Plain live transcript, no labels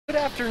Good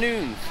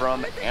afternoon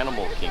from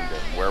Animal Kingdom,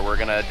 where we're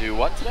gonna do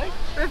what today?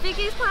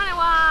 Rafiki's Planet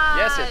Watch!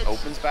 Yes, it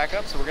opens back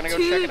up, so we're gonna go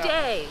check it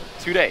out.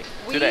 Today.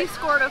 We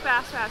scored a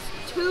Fast Pass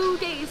 2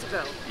 days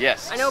ago.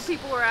 Yes. I know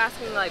people were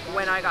asking like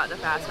when I got the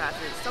Fast Passes.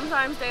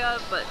 Sometimes day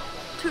of, but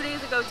 2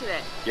 days ago today.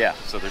 Yeah,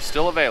 so they're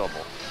still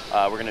available.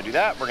 We're gonna do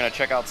that. We're gonna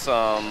check out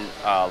some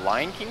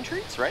Lion King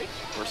treats, right?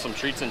 Or some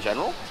treats in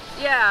general.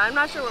 Yeah, I'm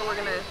not sure what we're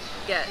gonna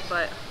get,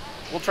 but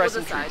we'll try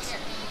some treats.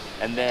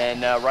 And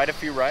then ride a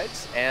few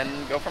rides and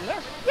go from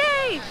there.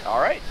 Yay!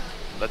 All right,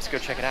 let's go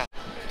check it out.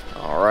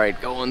 All right,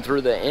 going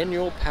through the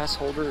annual pass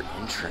holder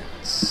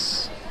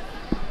entrance.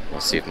 We'll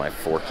see if my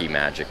Forky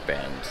Magic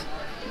Band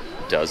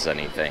does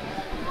anything.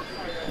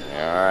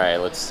 All right,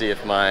 let's see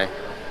if my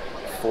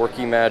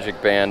Forky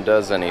Magic Band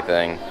does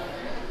anything.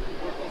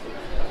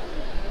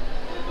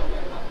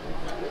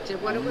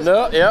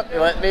 No, yep,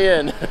 let me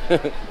in.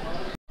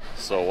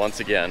 So once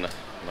again,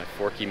 my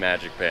Forky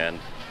Magic Band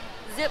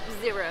Zip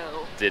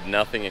zero. Did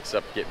nothing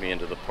except get me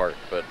into the park,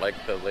 but like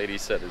the lady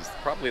said, is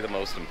probably the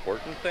most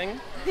important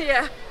thing.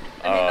 Yeah,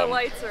 I mean the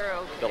lights are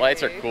okay. The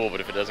lights are cool, but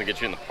if it doesn't get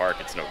you in the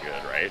park, it's no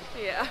good, right?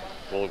 Yeah.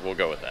 We'll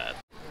go with that.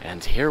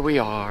 And here we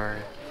are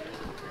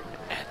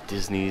at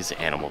Disney's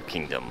Animal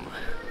Kingdom.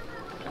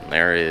 And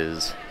there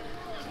is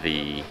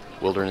the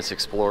Wilderness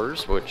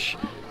Explorers, which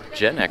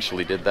Jen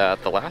actually did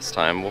that the last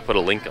time. We'll put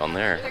a link on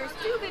there. There's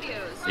 2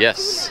 videos.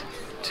 Yes,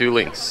 2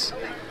 links.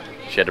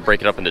 She had to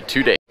break it up into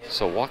 2 days.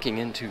 So walking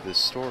into the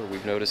store,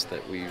 we've noticed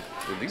that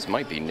these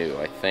might be new,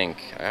 I think.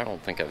 I don't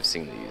think I've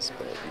seen these,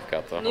 but we've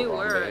got the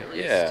Harambe.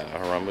 Yeah,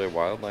 Harambe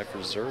Wildlife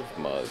Reserve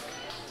mug.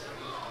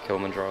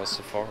 Kilimanjaro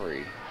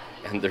Safari.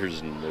 And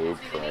there's no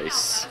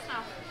price.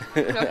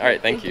 All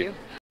right, thank you.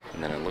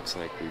 And then it looks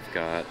like we've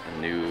got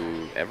a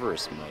new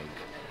Everest mug.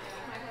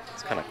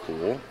 It's kind of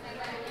cool.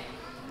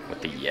 With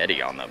the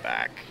Yeti on the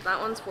back.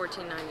 That one's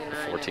 $14.99.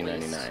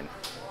 $14.99.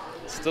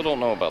 Still don't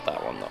know about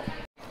that one, though.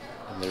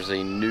 And there's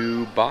a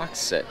new box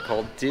set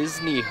called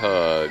Disney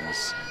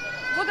Hugs.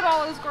 Look at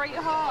all those great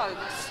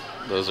hugs.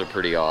 Those are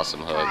pretty awesome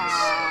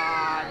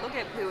hugs. Look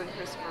at Pooh and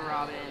Christopher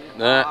Robin.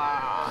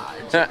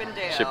 Chip and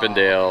Dale. Chip and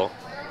Dale.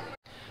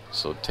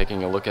 So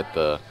taking a look at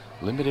the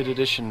limited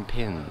edition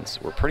pins,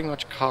 we're pretty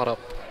much caught up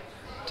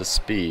to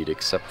speed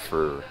except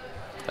for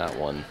that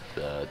one,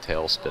 the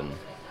tailspin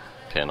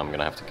pin. I'm going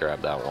to have to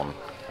grab that one.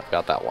 I've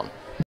got that one.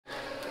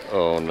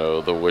 Oh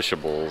no, the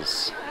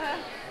Wishables.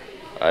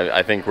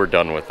 I think we're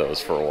done with those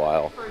for a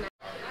while.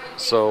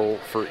 So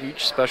for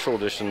each special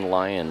edition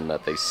lion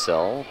that they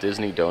sell,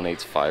 Disney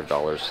donates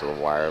 $5 to the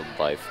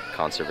Wildlife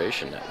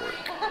Conservation Network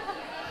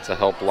to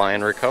help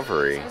lion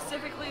recovery.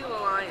 Specifically the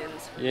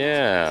lions.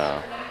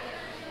 Yeah.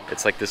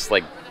 It's like this,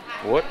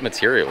 what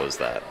material is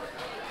that?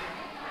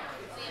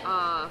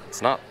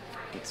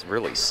 It's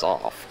really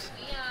soft.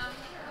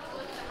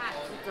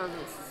 It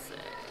doesn't say.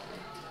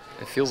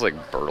 It feels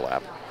like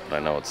burlap, but I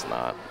know it's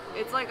not.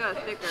 It's like a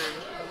thicker.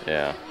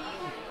 Yeah.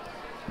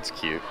 It's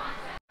cute.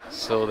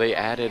 So they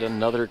added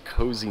another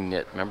cozy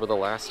knit. Remember the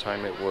last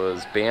time it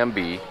was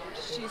Bambi?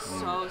 She's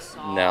so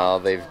soft. Now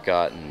they've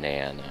got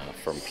Nana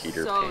from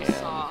Peter Pan. So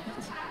soft.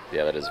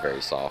 Yeah, that is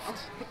very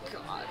soft.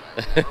 Oh my god.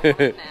 I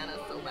want Nana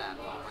so bad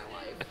all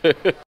my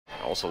life.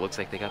 Also looks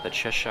like they got the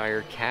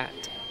Cheshire Cat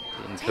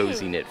in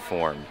cozy knit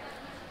form.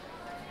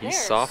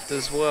 He's soft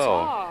as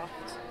well.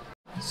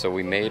 Soft. So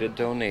we made a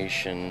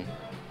donation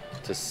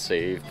to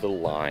save the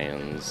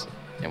lions,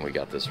 and we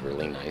got this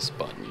really nice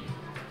button.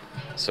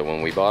 So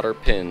when we bought our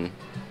pin,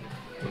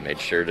 we made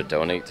sure to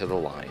donate to the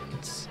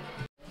lions.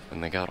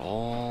 And they got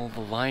all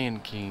the Lion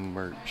King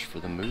merch for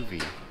the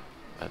movie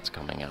that's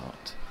coming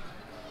out.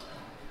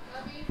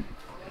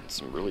 And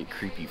some really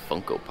creepy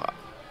Funko Pop.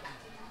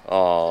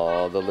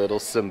 Aw, the little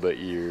Simba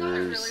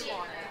ears.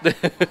 I really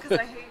want it. Because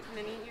I hate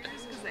mini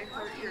ears because they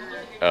hurt your...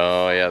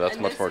 Oh yeah, that's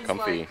much more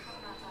comfy.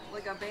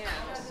 Like a band.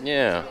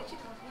 Yeah.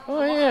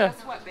 Oh yeah. A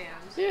sweatband.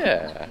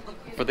 Yeah.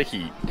 For the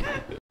heat.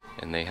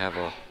 And they have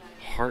a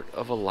Heart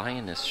of a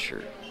Lioness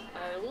shirt,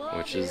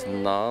 which is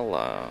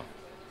Nala.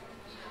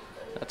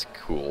 That's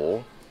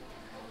cool.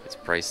 It's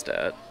priced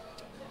at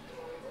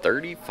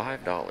 $35.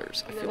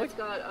 I feel like it's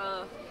got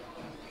oh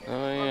yeah.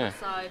 on the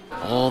side.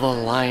 Oh, the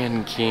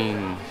Lion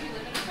King.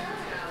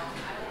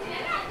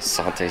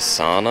 Sante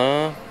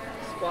Sana.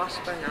 Squash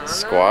banana.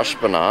 Squash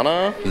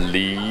banana.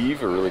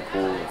 Leave, a really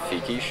cool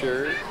Rafiki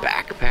shirt.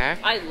 Backpack.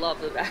 I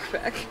love the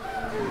backpack.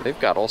 They've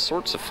got all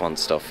sorts of fun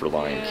stuff for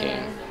Lion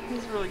King.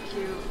 He's really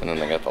cute. And then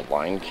they got the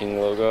Lion King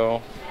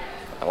logo.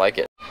 I like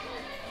it.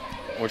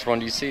 Which one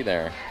do you see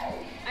there?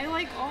 I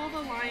like all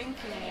the Lion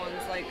King ones.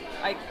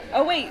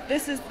 Oh wait,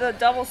 this is the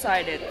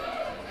double-sided.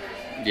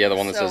 Yeah, the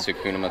one that says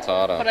Hakuna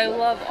Matata. But I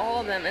love all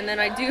of them, and then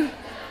I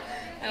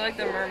like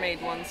the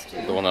mermaid ones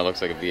too. The one that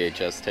looks like a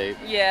VHS tape?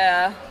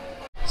 Yeah.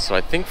 So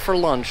I think for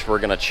lunch we're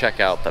gonna check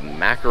out the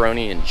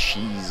macaroni and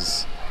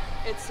cheese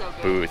It's so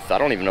good. booth. I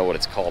don't even know what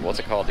it's called. What's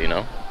it called? Do you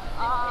know?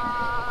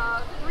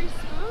 3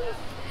 spoons?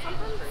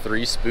 Something?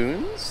 3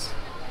 spoons?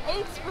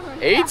 8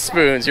 spoons. 8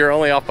 spoons. You're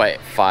only off by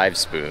 5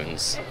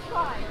 spoons. It's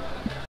fine.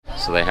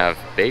 So So they have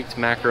baked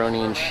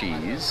macaroni and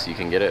cheese. You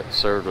can get it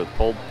served with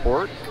pulled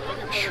pork,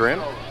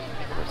 shrimp,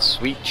 with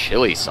sweet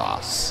chili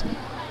sauce.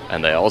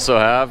 And they also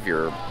have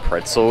your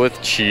pretzel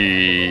with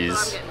cheese.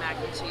 I'm getting mac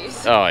and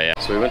cheese. Oh yeah.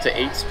 So we went to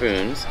 8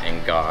 Spoons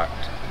and got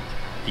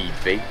the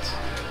baked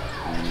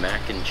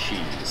mac and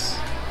cheese.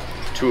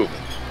 2 of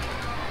them.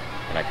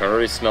 And I can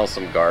already smell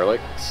some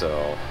garlic,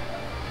 so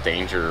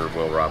danger,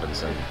 Will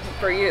Robinson.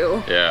 For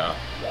you. Yeah.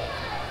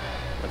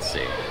 Let's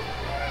see.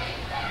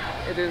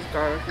 It is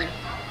garlicky.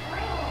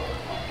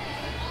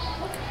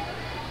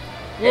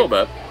 A little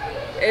bit.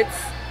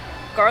 It's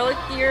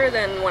garlickier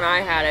than when I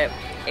had it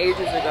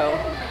ages ago.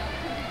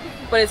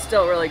 But it's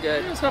still really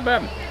good. It's not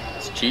bad.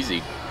 It's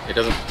cheesy. It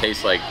doesn't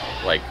taste like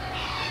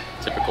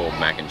typical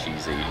mac and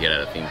cheese that you get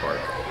at a theme park.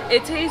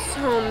 It tastes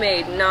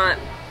homemade, not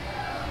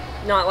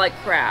like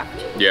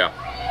Kraft. Yeah.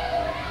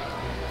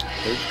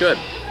 It's good.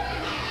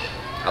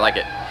 I like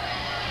it.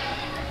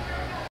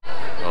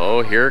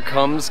 Oh, here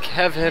comes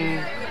Kevin.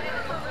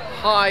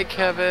 Hi,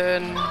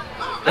 Kevin.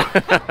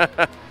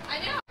 I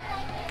know.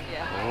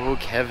 Yeah. Oh,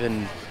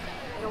 Kevin.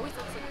 It always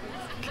looks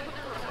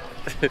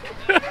like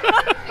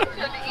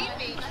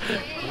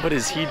What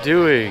is he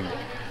doing?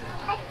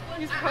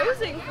 he's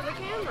posing for the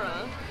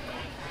camera.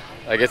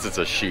 I guess it's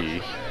a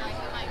she.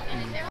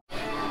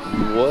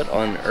 What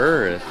on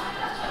earth?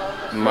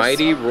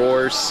 Mighty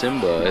Roar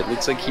Simba. It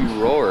looks like he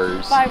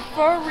roars. By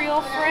For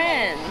Real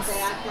Friends.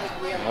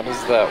 How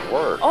does that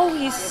work? Oh,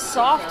 he's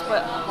soft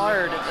but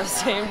hard at the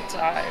same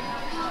time.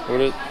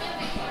 What it?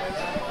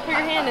 Put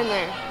your hand in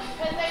there.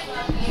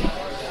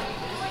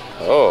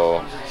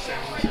 Oh.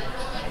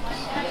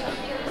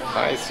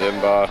 Hi,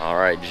 Simba. All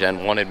right,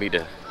 Jen wanted me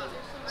to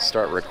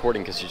start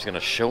recording because she's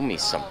gonna show me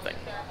something.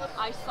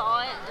 I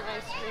saw it and I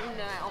screamed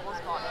and I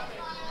almost got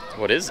it.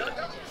 What is it?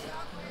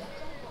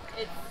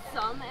 It's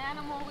some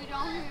animal we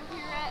don't have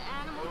here at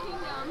Animal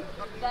Kingdom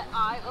that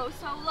I oh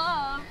so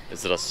love.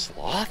 Is it a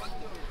sloth?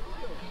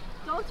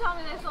 Don't tell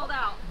me they sold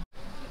out.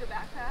 Need a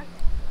backpack?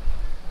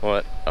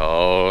 What?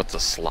 Oh, it's a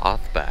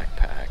sloth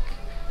backpack.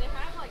 They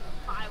have like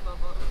 5 of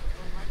them.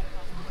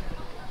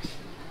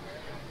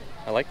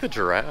 I like the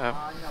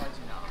giraffe.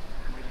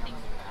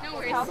 No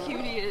worries. How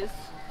cute he is.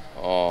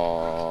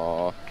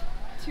 Aww.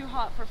 Too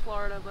hot for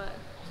Florida, but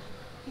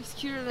he's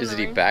cuter than Is the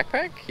it a rain-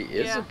 backpack? He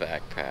is Yeah. a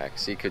backpack,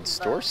 so you could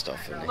store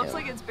stuff in Looks him.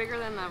 like it's bigger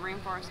than the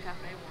Rainforest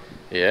Cafe one.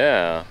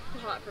 Yeah. Too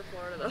hot for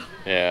Florida though.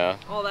 Yeah.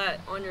 All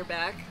that on your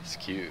back. It's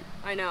cute.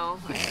 I know.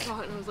 I saw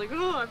it and I was like,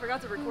 oh, I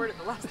forgot to record it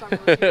the last time I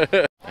was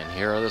here. And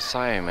here are the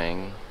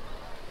Siamang.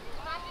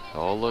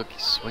 Oh look,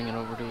 he's swinging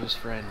over to his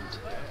friend.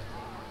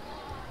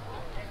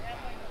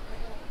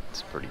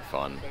 It's pretty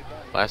fun.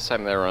 Last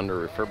time they were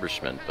under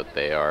refurbishment, but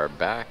they are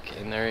back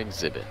in their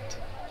exhibit.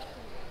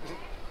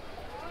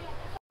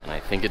 And I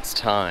think it's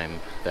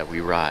time that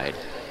we ride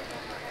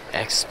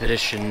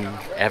Expedition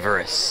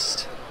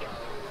Everest.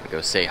 We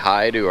go say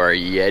hi to our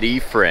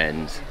Yeti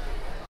friend.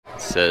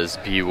 It says,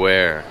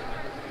 beware,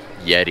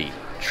 Yeti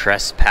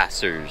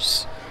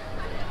trespassers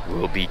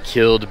will be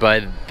killed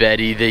by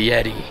Betty the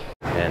Yeti.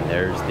 And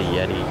there's the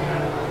Yeti.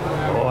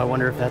 Oh, I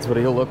wonder if that's what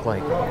he'll look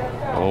like.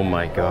 Oh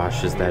my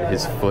gosh, is that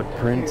his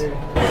footprint?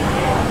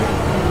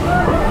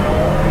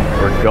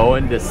 We're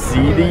going to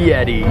see the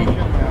Yeti.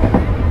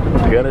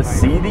 We're gonna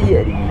see the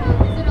Yeti.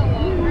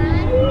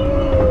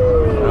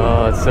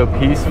 Oh, it's so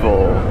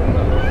peaceful.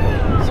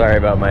 Sorry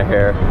about my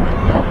hair.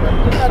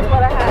 That's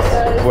what a hat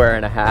does.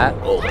 Wearing a hat.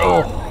 Oh.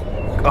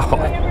 Oh.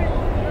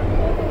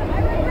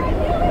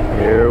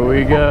 Here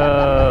we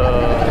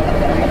go.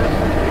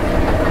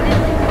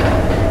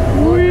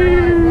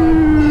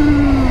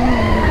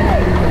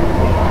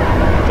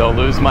 Don't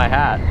lose my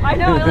hat. I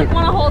know, I like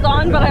want to hold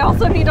on, but I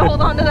also need to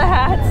hold on to the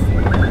hats.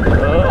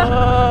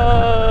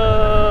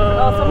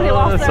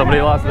 Oh,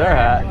 somebody lost their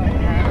hat.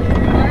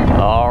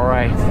 All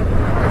right,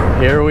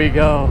 here we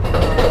go.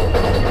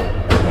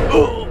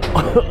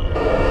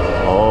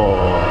 Oh,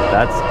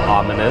 that's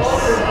ominous.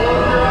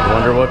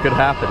 Wonder what could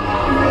happen.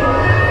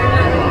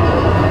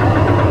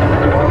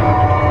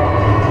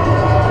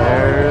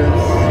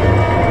 There's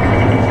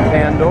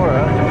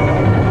Pandora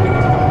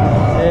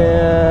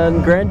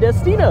and Grand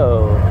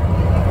Destino.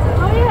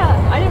 Oh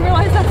yeah, I didn't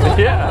realize that's what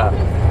Yeah.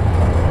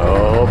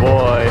 Oh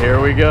boy, here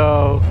we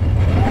go.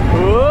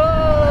 Whoa!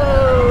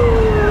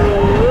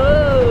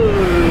 Whoa.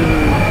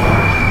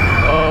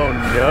 Oh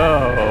no.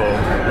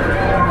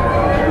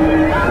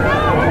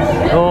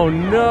 Oh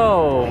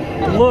no.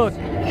 Look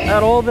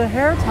at all the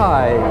hair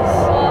ties.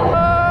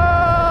 Ah.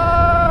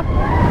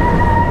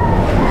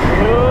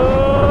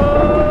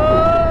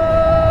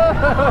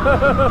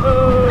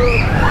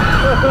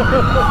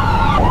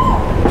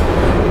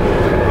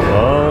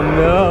 Oh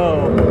no.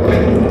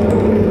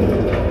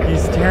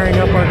 He's tearing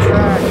up our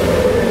track.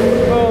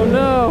 Oh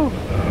no.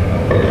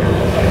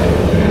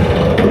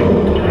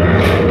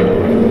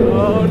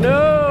 Oh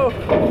no.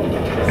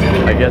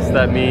 I guess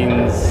that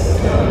means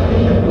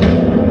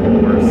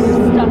we're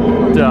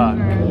stuck.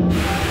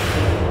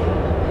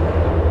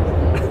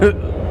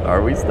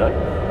 Are we stuck?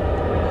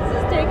 This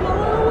is taking a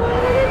little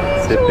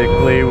while.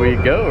 Typically we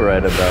go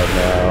right about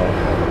now.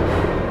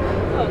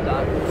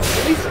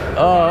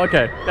 Oh,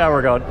 okay. Now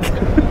we're going. I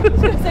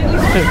was gonna say we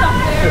should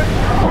stop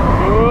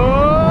there.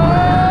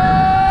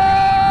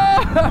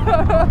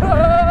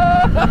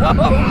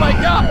 Oh my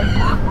god!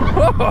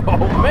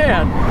 Oh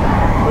man!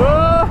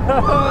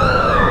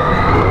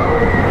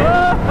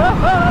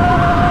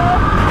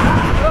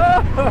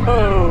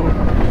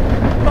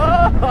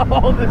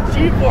 Oh, the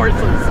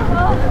G-forces!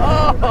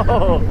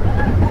 Oh!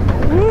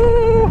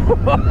 Woo!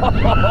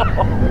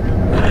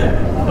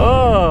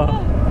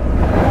 Oh!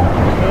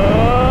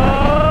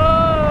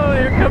 Oh!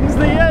 Here comes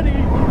the Yeti!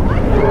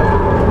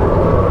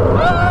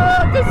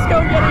 Ah, Disco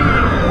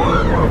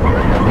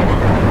Yeti!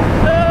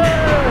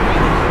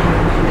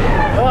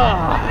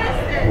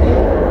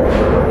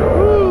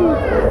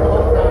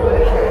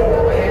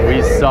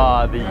 We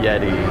saw the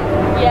Yeti.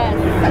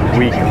 Yes.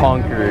 We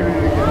conquered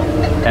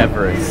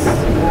Everest.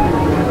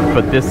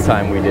 But this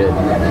time we did.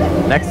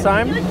 Next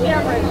time,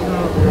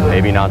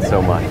 maybe not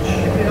so much.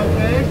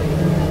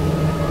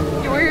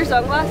 You wear your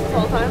sunglasses the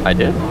whole time? I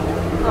did.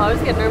 Oh, I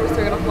was getting nervous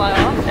they're gonna fly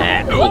off.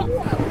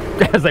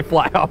 As I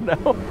fly off now.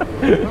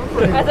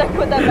 As I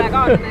put that back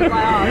on and they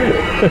fly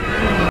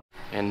off.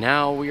 And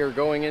now we are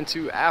going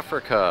into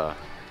Africa.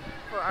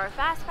 For our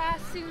fast pass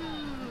soon.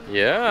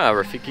 Yeah,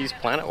 Rafiki's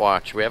Planet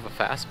Watch. We have a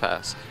fast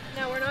pass.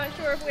 Now we're not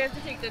sure if we have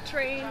to take the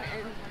train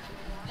and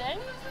then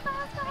use the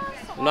fast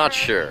pass. Or Not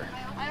sure.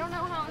 I don't know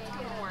how it's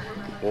gonna work.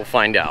 We'll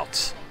find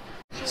out.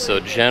 So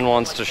Jen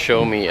wants to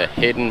show me a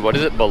hidden, what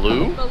is it,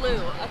 baloo? Baloo.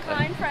 A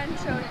kind friend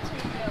showed it to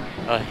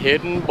me. A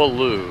hidden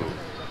baloo.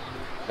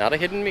 Not a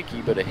hidden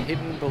Mickey, but a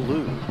hidden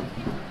baloo.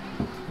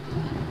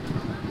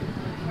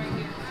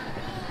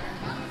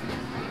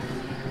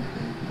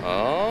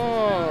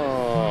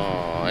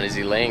 Oh, and is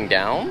he laying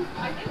down?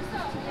 I think so,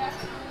 yeah.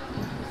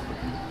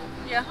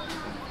 Yeah.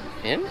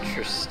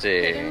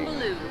 Interesting. Hidden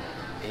Baloo.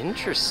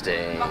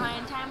 Interesting.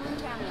 Behind Tamu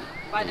Tamu.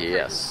 By the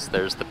Yes,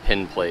 there's the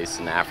pin place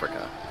in Africa.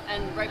 curtain.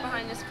 And right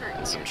behind this curtain.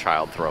 And some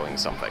child throwing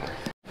something.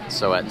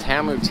 So at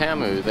Tamu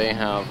Tamu, they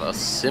have a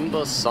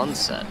Simba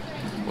Sunset,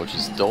 which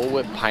is Dole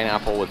Whip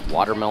pineapple with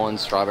watermelon,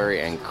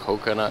 strawberry, and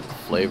coconut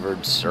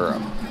flavored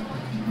syrup.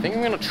 I think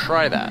I'm gonna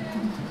try that,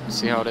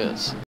 see how it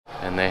is.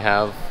 And they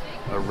have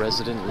a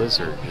resident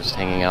lizard just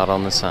hanging out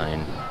on the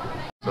sign.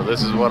 So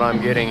this is what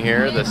I'm getting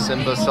here, the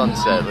Simba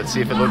Sunset. Let's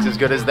see if it looks as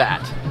good as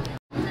that.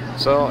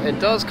 So it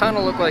does kind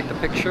of look like the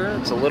picture.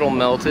 It's a little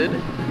melted,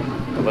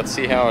 but let's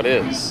see how it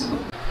is.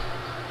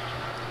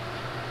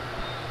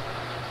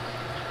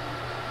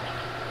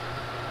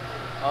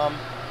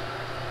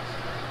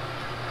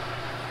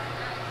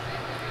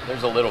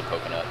 There's a little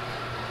coconut,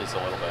 just a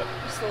little bit.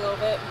 Just a little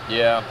bit.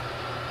 Yeah,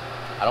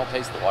 I don't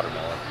taste the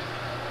watermelon.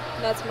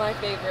 That's my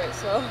favorite,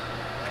 so.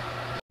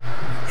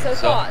 So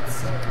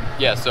thoughts?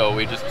 Yeah, so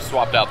we just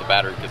swapped out the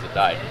battery because it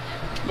died.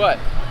 But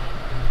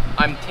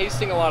I'm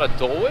tasting a lot of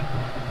Dole Whip,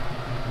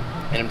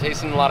 and I'm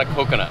tasting a lot of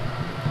coconut.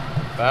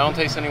 But I don't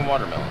taste any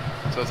watermelon.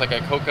 So it's like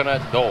a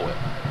coconut Dole Whip.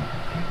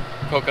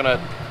 Coconut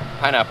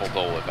pineapple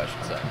Dole Whip, I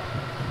should say.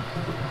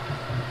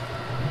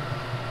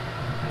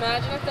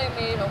 Imagine if they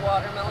made a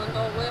watermelon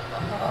Dole Whip.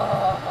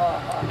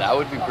 That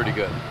would be pretty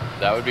good.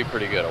 That would be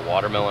pretty good, a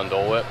watermelon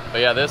Dole Whip. But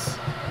yeah, this,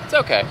 it's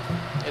okay.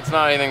 It's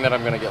not anything that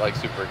I'm gonna get like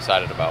super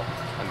excited about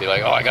and be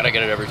like, oh, I gotta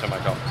get it every time I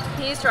come.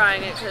 He's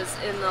trying it because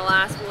in the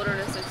last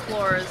Wilderness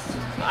Explorers,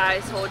 I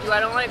told you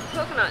I don't like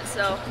coconut,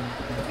 so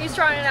he's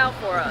trying it out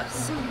for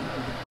us.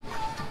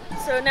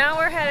 So now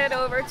we're headed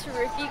over to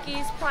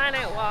Rafiki's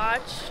Planet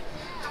Watch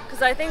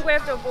because I think we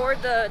have to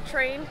board the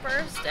train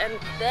first and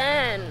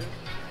then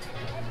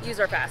use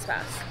our fast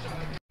pass.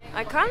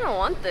 I kind of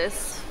want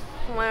this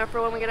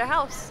for when we get a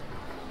house.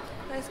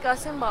 It's got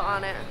Simba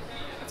on it.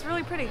 It's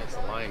really pretty. It's a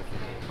Lion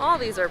King. All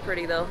these are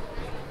pretty though.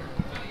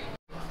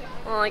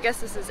 Well, I guess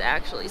this is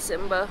actually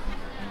Simba.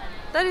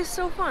 That is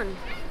so fun.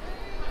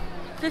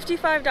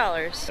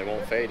 $55. They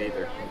won't fade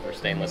either. They're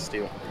stainless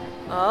steel.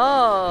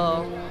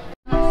 Oh.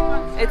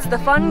 It's the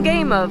fun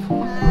game of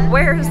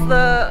where's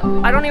the...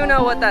 I don't even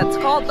know what that's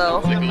called though.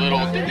 It's like a little...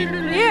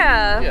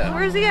 Yeah.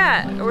 Where's he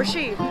at? Or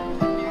she?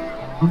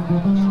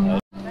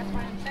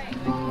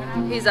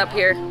 He's up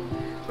here.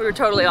 We were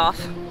totally off.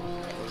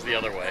 It was the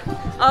other way.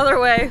 Other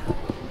way.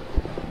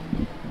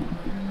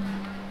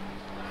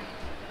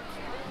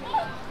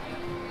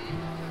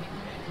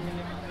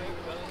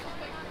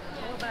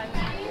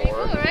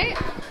 Right?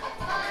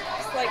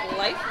 It's like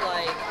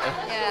lifelike.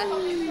 Yeah.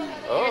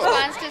 Oh.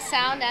 Responds to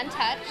sound and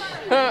touch.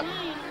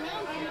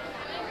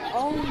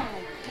 Oh my.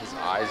 His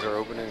eyes are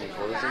opening and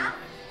closing.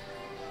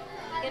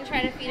 You can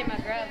try to feed him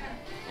a grub.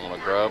 Want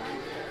a grub?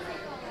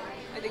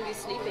 I think he's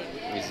sleeping.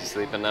 Is he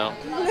sleeping now?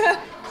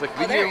 It's like, Oh,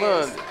 leave me there he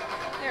alone. is.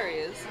 There he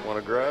is. Want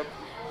a grub?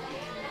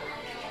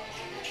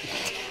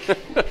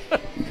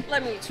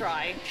 Let me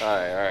try.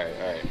 Alright.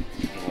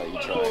 I'll let you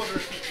try.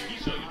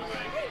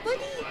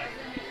 Buddy.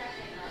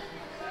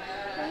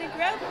 Want a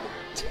grub?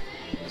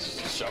 He's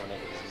just shoving it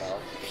in his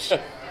mouth.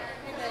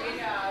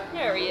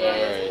 There he There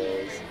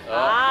is. he is. Oh,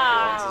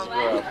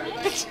 Ah. he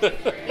wants his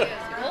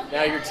grub.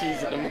 Now you're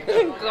teasing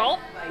him. Gulp.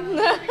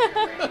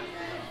 Oh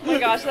my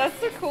gosh, that's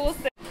the coolest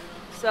thing.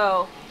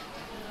 So,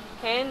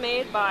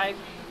 handmade by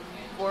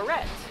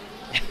Gorette.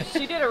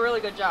 She did a really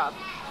good job.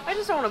 I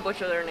just don't want to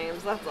butcher their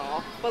names, that's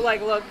all. But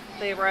like, look,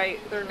 they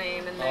write their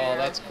name in there. Oh,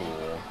 that's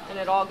cool. And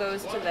it all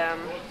goes to them.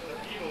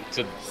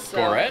 To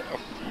Gorette?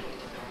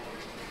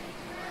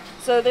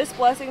 So this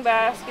blessing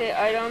basket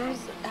items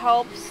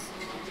helps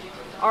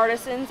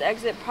artisans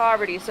exit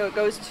poverty, so it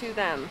goes to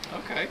them.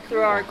 Okay, cool.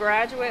 Through our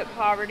graduate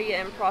poverty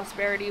and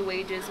prosperity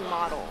wages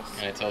models.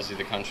 And it tells you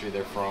the country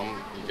they're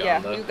from,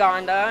 Uganda. Yeah,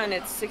 Uganda, and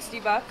it's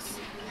 $60.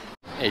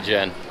 Hey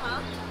Jen,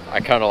 Huh? I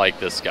kind of like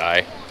this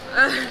guy.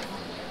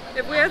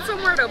 If we had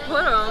somewhere to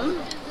put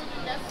them,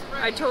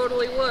 I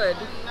totally would.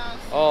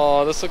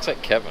 Oh, this looks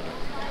like Kevin.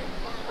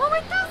 Oh,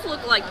 it does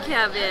look like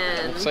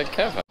Kevin. Looks like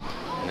Kevin.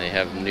 And they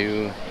have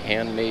new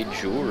handmade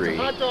jewelry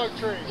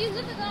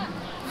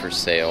for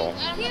sale.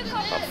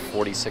 About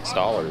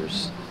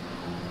 $46.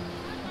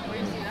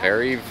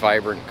 Very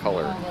vibrant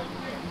color.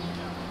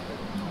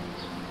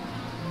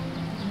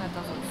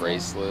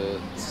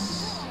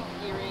 Bracelets.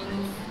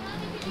 Earrings.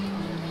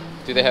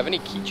 Do they have any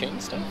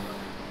keychain stuff?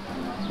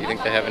 Do you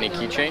think they have any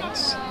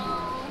keychains?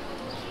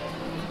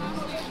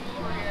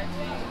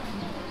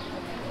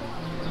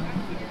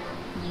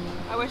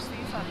 I wish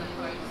these had the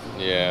price.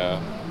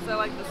 Yeah. Because I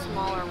like the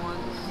smaller ones.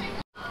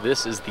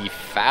 This is the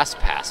Fast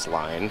Pass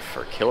line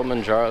for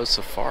Kilimanjaro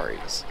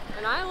safaris.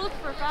 And I look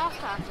for fast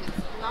passes,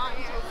 not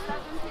until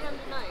 7 p.m.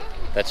 tonight.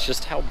 That's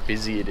just how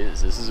busy it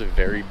is. This is a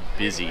very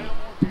busy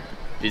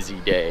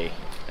day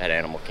at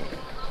Animal Kingdom.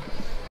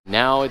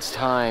 Now it's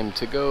time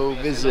to go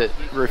visit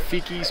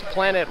Rafiki's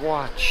Planet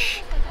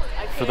Watch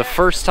for the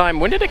first time.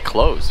 When did it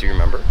close? Do you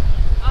remember?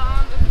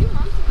 A few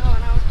months ago,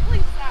 and I was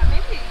really sad.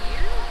 Maybe a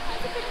year?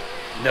 Has it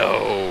been a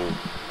year? No.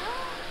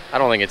 I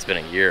don't think it's been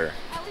a year.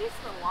 At least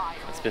a while.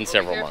 It's been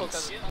several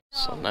months.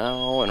 So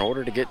now, in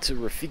order to get to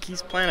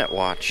Rafiki's Planet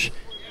Watch,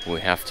 we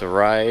have to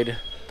ride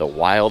the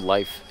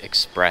Wildlife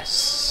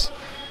Express.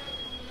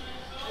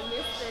 I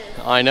missed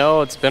it. I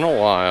know, it's been a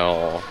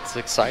while. It's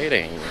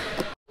exciting.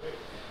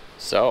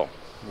 So,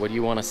 what do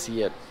you want to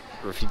see at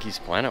Rafiki's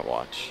Planet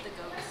Watch? The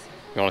goats.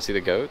 You want to see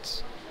the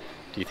goats?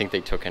 Do you think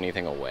they took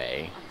anything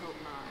away? I hope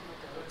not. I hope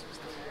the goats are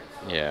still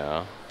there.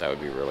 Yeah, that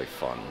would be really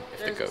fun if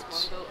There's the this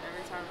goats. one goat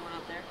every time we went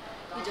up there.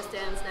 He just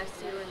stands next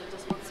to you and he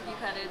just wants to be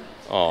petted.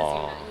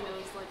 Aw. He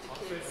knows, like,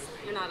 the kids.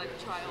 You're not a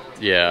child.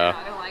 Yeah.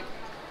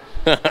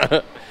 You're not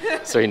gonna,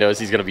 like, So he knows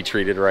he's going to be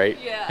treated right?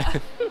 yeah.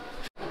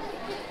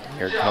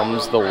 Here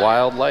comes the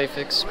Wildlife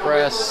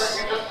Express.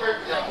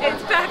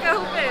 It's back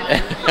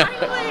open.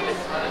 Finally.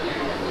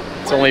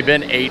 It's only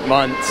been 8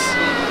 months.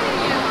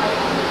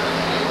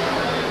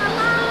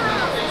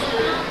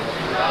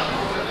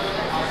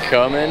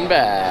 Coming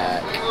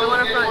back. I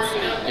want a front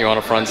seat. You want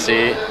a front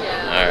seat?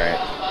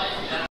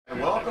 Yeah. Alright.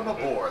 Welcome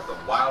aboard the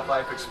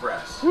Wildlife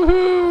Express.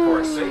 Woohoo! For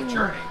a safe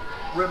journey,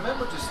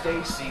 remember to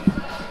stay seated,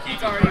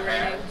 keeping already your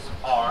raining. hands,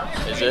 arms,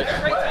 Is feet, it?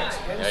 and legs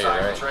you're inside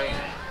right. the train.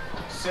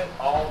 Sit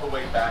all the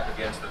way back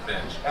against the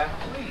bench, and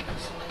please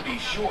be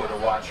sure to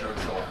watch your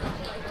shoulder.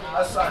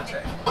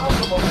 Asante,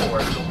 welcome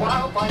aboard the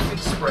Wildlife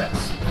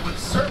Express with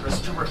service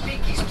to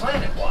Rafiki's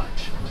Planet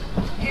Watch.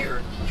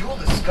 Here, you'll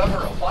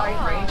discover a wide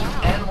range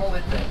of animal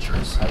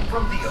adventures,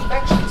 from the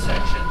affection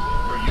section,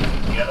 where you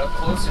can get up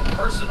close and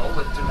personal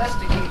with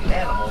domesticated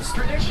animals.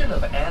 Tradition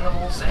of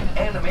animals and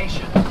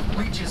animation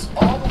reaches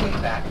all the way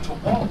back to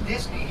Walt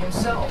Disney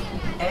himself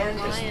and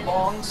his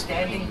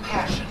long-standing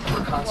passion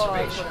for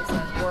conservation.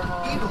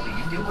 He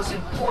believed it was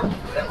important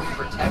that we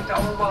protect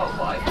our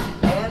wildlife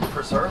and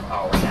preserve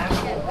our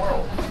natural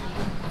world.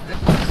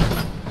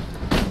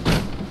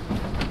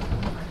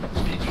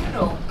 Did you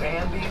know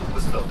Bambi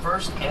was the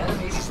first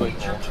animated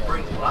feature to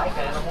bring live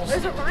animals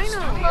There's a into the rhino.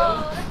 studio?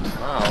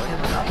 Wow.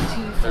 In the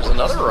 1940s, There's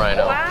another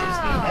rhino.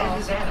 Disney and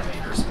his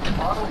animators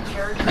modeled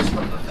characters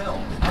from the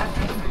film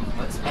after the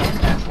movements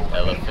and natural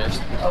behaviors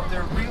of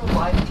their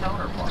real-life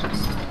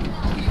counterparts.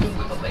 Even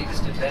with the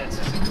latest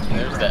advances in computer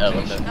There's the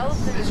animation,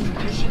 elephant. this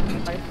tradition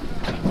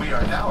continues. We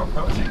are now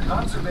approaching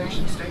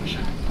Conservation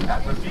Station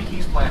at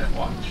Rafiki's Planet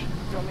Watch.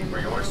 For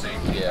your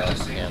safety Yeah, and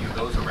the safety yeah. of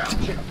those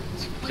around you,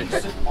 please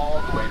sit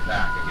all the way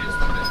back against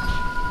the bench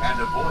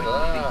and avoid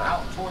leaning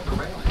out toward the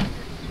railing.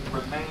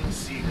 Remain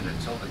seated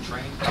until the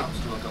train comes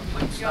to a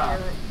complete stop.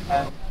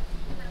 And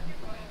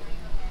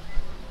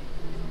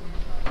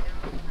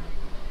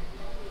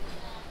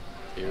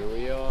Here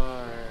we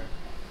are.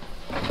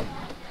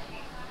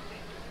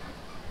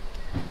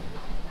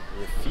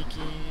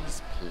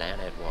 Rafiki's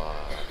Planet Watch.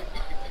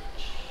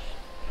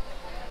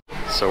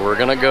 So we're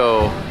gonna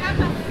go,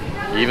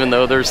 even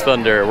though there's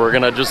thunder, we're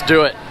gonna just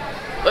do it.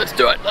 Let's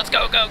do it. Let's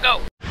go, go,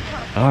 go.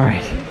 All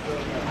right,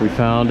 we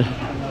found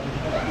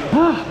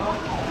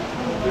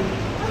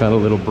a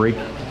little break.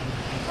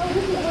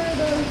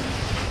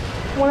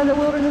 One of the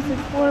Wilderness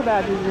Explorer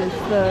badges is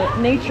the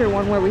nature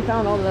one where we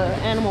found all the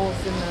animals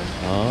in the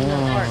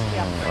park.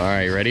 Yeah. All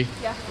right, ready?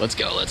 Yeah. Let's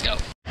go, let's go.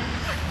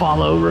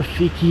 Follow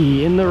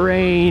Rafiki in the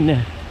rain.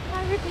 Hi,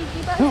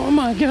 Rafiki, bye. Oh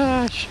my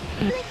gosh.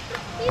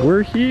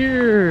 We're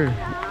here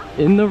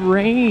in the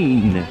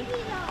rain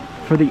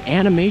for the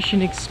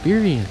animation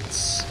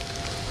experience.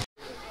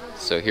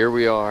 So here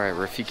we are at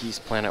Rafiki's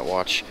Planet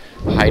Watch,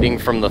 hiding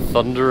from the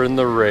thunder and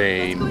the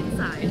rain. Let's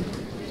go inside.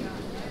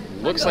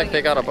 Looks like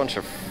they got a bunch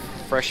of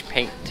fresh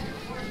paint.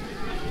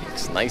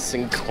 It's nice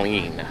and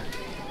clean.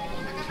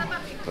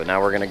 But now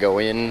we're gonna go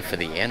in for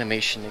the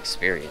animation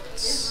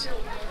experience.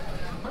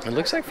 It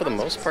looks like for the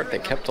most part they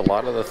kept a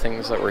lot of the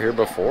things that were here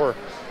before.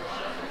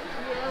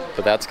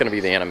 But that's gonna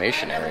be the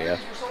animation area.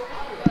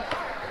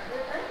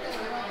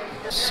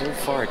 So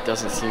far it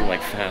doesn't seem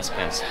like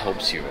FastPass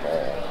helps you at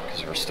all,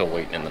 because we're still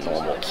waiting in the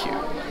normal queue.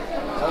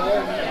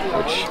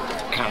 Which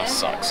kind of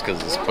sucks, because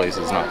this place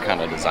is not kind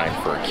of designed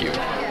for a queue.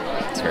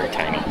 It's very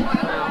tiny.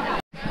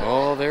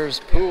 Oh, there's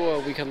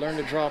Pua. We can learn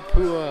to draw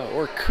Pua,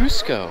 or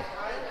Cusco,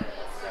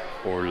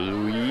 or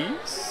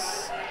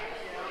Luis,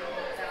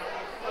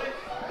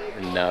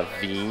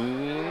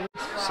 Naveen.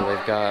 So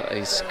they've got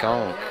a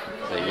skunk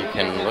that you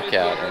can look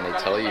at, and they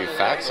tell you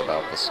facts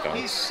about the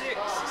skunks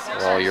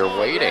while you're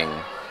waiting.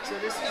 So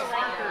this is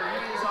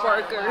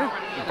Barker.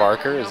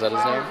 Barker, is that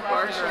his name?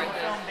 Barker.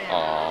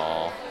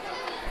 Aww.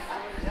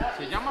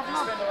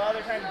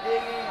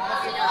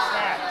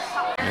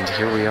 And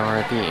here we are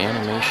at the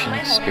animation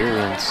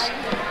experience.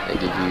 They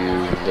give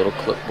you a little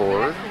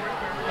clipboard,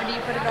 Or do you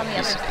put it on the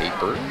piece of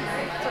paper.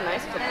 It's a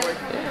nice clipboard.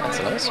 Yeah, that's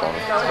a nice one.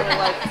 It's got a little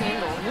like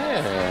candle.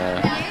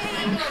 Yeah.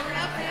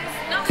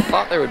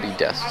 Thought there would be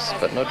desks,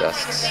 but no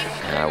desks.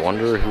 And I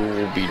wonder who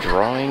will be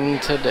drawing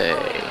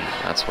today.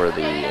 That's where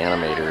the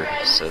animator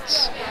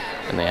sits.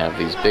 And they have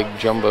these big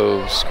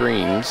jumbo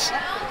screens.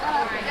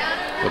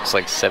 Looks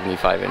like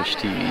 75-inch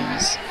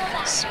TVs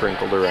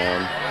sprinkled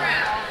around.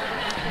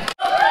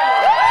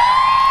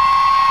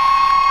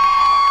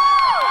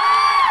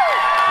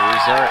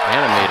 Here's our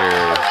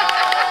animator.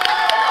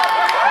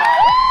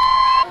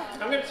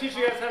 I'm going to teach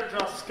you guys how to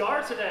draw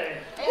Scar today.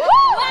 Ooh.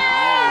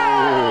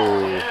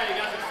 Yeah, you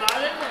guys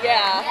excited?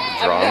 Yeah.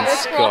 Drawn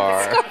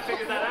Scar. I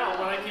figured that out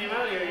when I came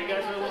out here. You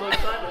guys are a little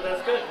excited.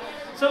 That's good.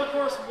 So, of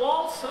course,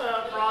 Walt's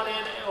brought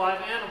in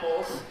live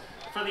animals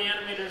for the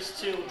animators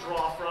to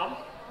draw from.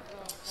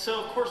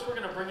 So, of course, we're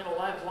going to bring in a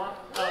live lion.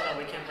 Oh, no,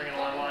 we can't bring in a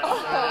live lion.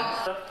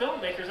 The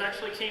filmmakers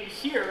actually came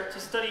here to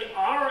study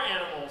our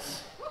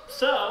animals.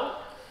 So,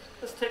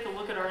 let's take a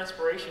look at our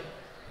inspiration.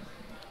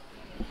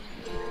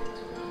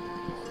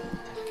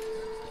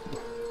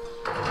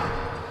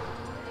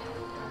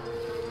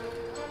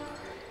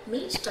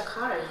 Meet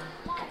Dakari,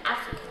 an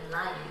African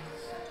lion.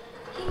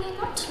 He may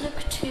not look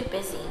too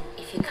busy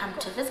if you come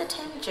to visit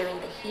him during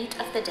the heat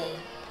of the day.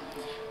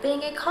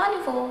 Being a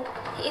carnivore,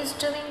 he is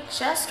doing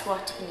just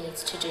what he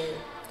needs to do.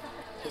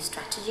 His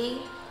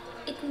strategy?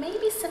 It may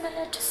be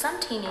similar to some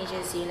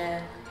teenagers you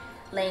know,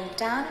 laying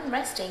down and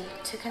resting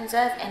to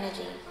conserve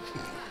energy.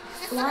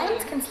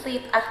 Lions can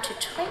sleep up to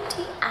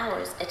 20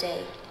 hours a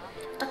day.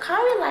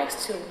 Dakari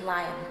likes to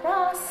lie on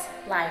grass,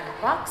 lie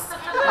on rocks,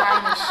 lie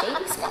in a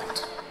shady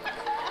spot.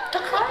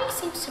 Dakari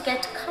seems to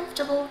get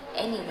comfortable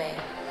anywhere.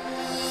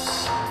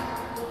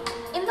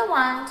 In the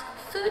wild,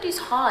 food is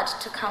hard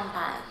to come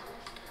by.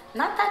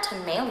 Not that a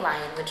male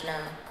lion would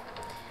know.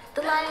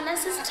 The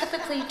lionesses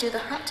typically do the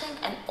hunting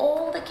and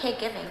all the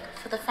caregiving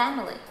for the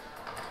family.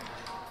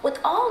 With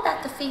all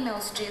that the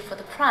females do for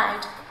the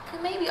pride, you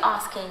may be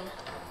asking,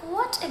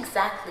 what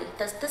exactly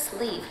does this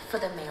leave for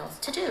the males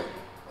to do?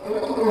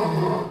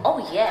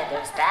 Oh yeah,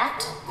 there's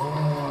that.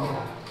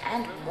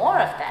 And more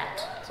of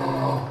that.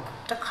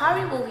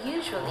 Dakari will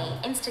usually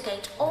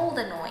instigate all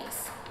the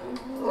noise.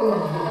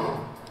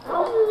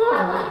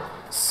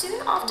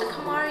 Soon after,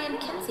 Kamari and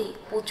Kinsey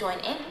will join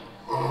in,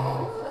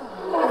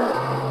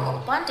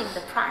 bonding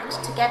the pride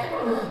together.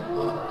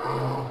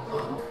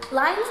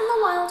 Lions in the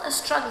wild are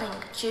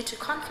struggling due to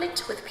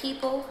conflict with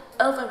people,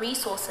 over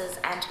resources,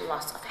 and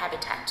loss of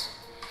habitat.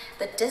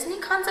 The Disney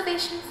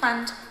Conservation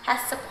Fund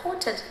has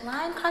supported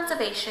lion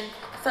conservation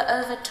for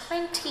over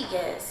 20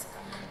 years,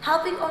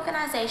 helping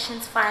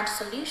organizations find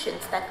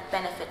solutions that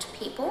benefit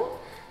people,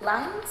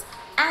 lions,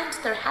 and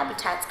their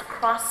habitats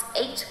across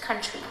 8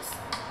 countries.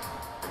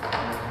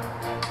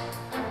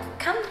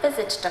 Come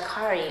visit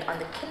Dakari on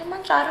the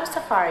Kilimanjaro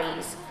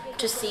safaris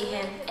to see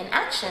him in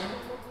action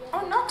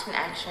or not in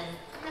action.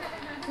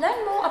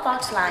 Learn more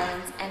about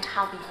lions and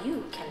how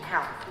you can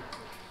help.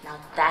 Now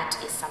that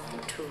is something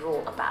to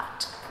roar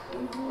about.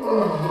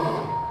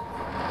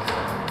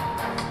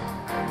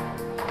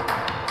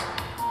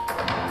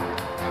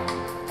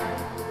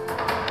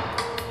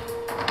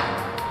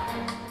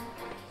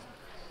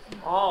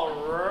 All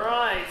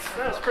right,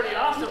 that was pretty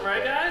awesome,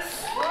 right,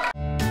 guys?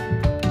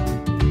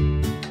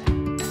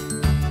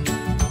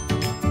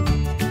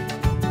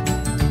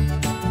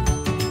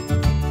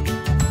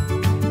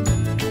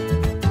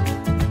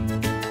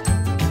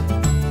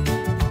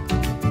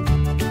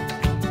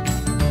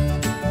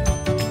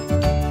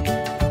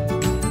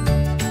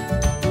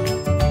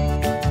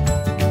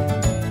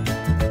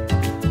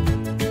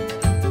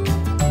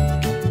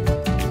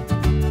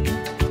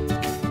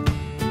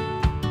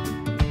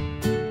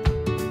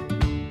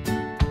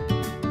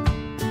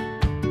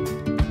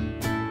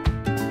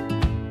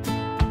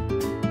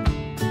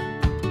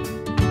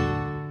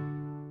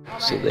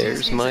 So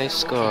there's my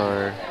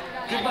Scar.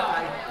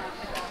 Goodbye.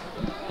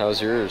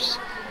 How's yours?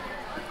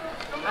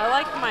 I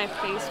like my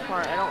face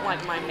part. I don't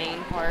like my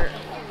main part.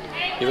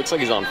 He looks like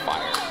he's on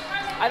fire.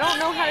 I don't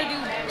know how to do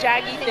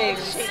jaggy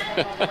things.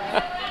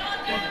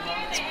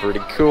 It's pretty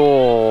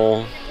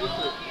cool.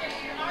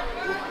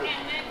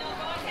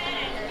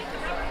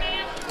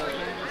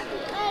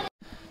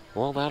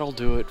 Well, that'll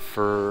do it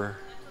for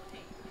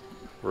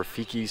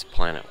Rafiki's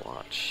Planet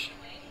Watch.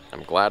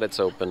 I'm glad it's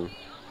open.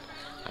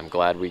 I'm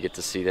glad we get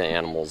to see the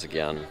animals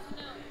again.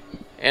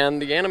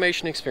 And the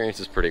animation experience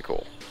is pretty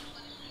cool.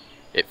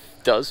 It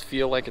does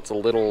feel like it's a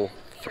little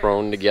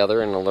thrown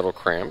together and a little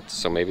cramped,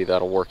 so maybe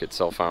that'll work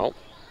itself out.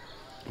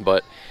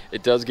 But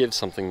it does give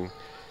something,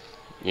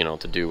 you know,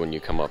 to do when you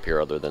come up here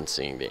other than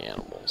seeing the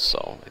animals.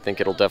 So I think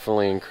it'll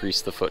definitely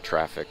increase the foot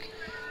traffic.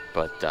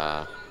 But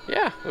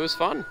yeah, it was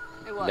fun.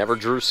 It was. Never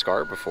drew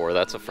scar before,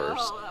 that's a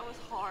first. Oh, that was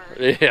hard.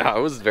 Yeah,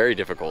 it was very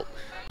difficult.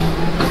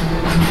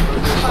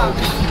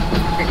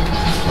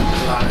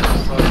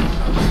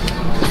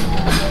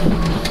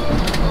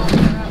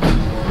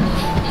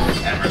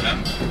 And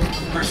remember,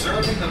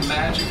 preserving the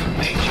magic of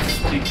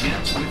nature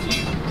begins with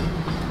you.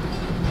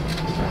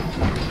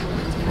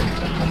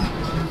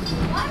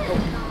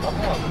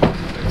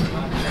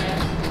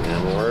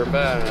 And we're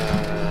back.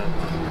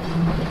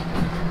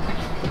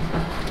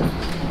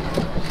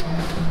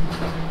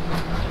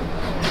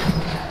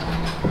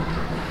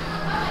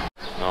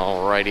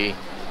 Alrighty,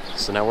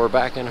 so now we're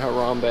back in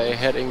Harambe,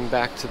 heading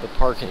back to the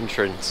park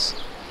entrance.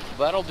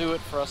 That'll do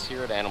it for us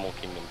here at Animal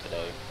Kingdom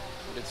today.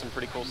 We did some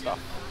pretty cool stuff.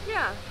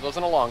 Yeah. It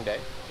wasn't a long day,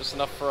 just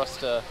enough for us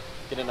to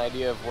get an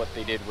idea of what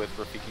they did with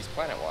Rafiki's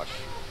Planet Watch.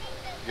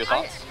 Your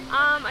thoughts?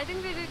 I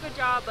think they did a good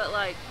job, but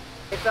like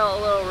it felt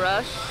a little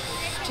rushed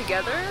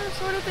together,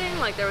 sort of thing.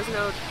 Like there was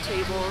no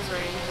tables or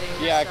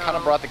anything. Yeah, I so. kind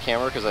of brought the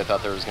camera because I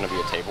thought there was going to be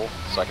a table,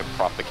 so I could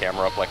prop the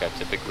camera up like I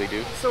typically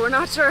do. So we're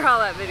not sure how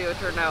that video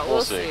turned out.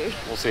 We'll see.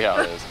 We'll see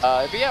how it is.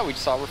 But yeah, we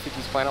saw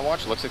Rafiki's Planet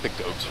Watch. It looks like the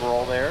goats were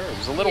all there. It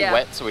was a little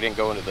wet, so we didn't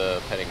go into the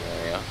petting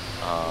area.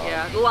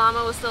 Yeah, the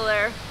llama was still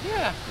there.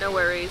 Yeah. No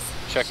worries.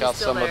 Check out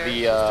some of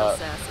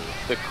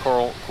the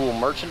cool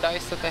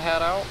merchandise that they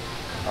had out.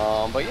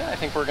 But yeah, I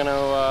think we're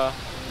gonna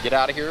get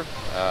out of here.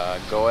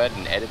 Go ahead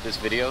and edit this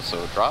video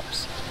so it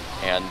drops,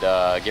 and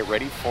get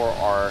ready for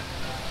our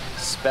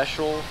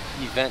special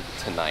event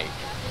tonight,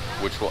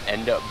 which will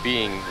end up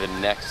being the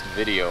next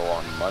video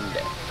on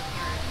Monday.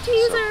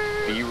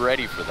 Teaser! So be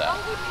ready for that.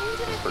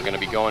 We're gonna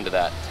be going to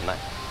that tonight.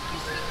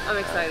 I'm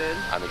excited.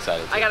 I'm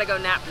excited too. I gotta go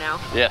nap now.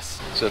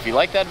 Yes. So if you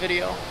like that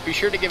video, be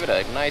sure to give it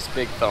a nice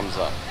big thumbs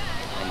up.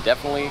 And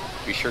definitely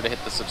be sure to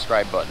hit the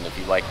subscribe button if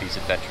you like these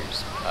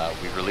adventures.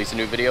 We release a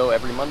new video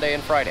every Monday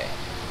and Friday.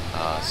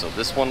 So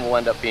this one will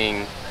end up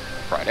being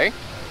Friday,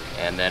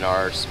 and then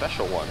our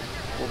special one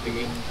will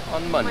be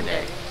on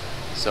Monday.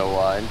 So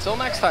until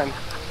next time,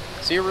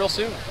 see you real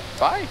soon.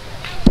 Bye.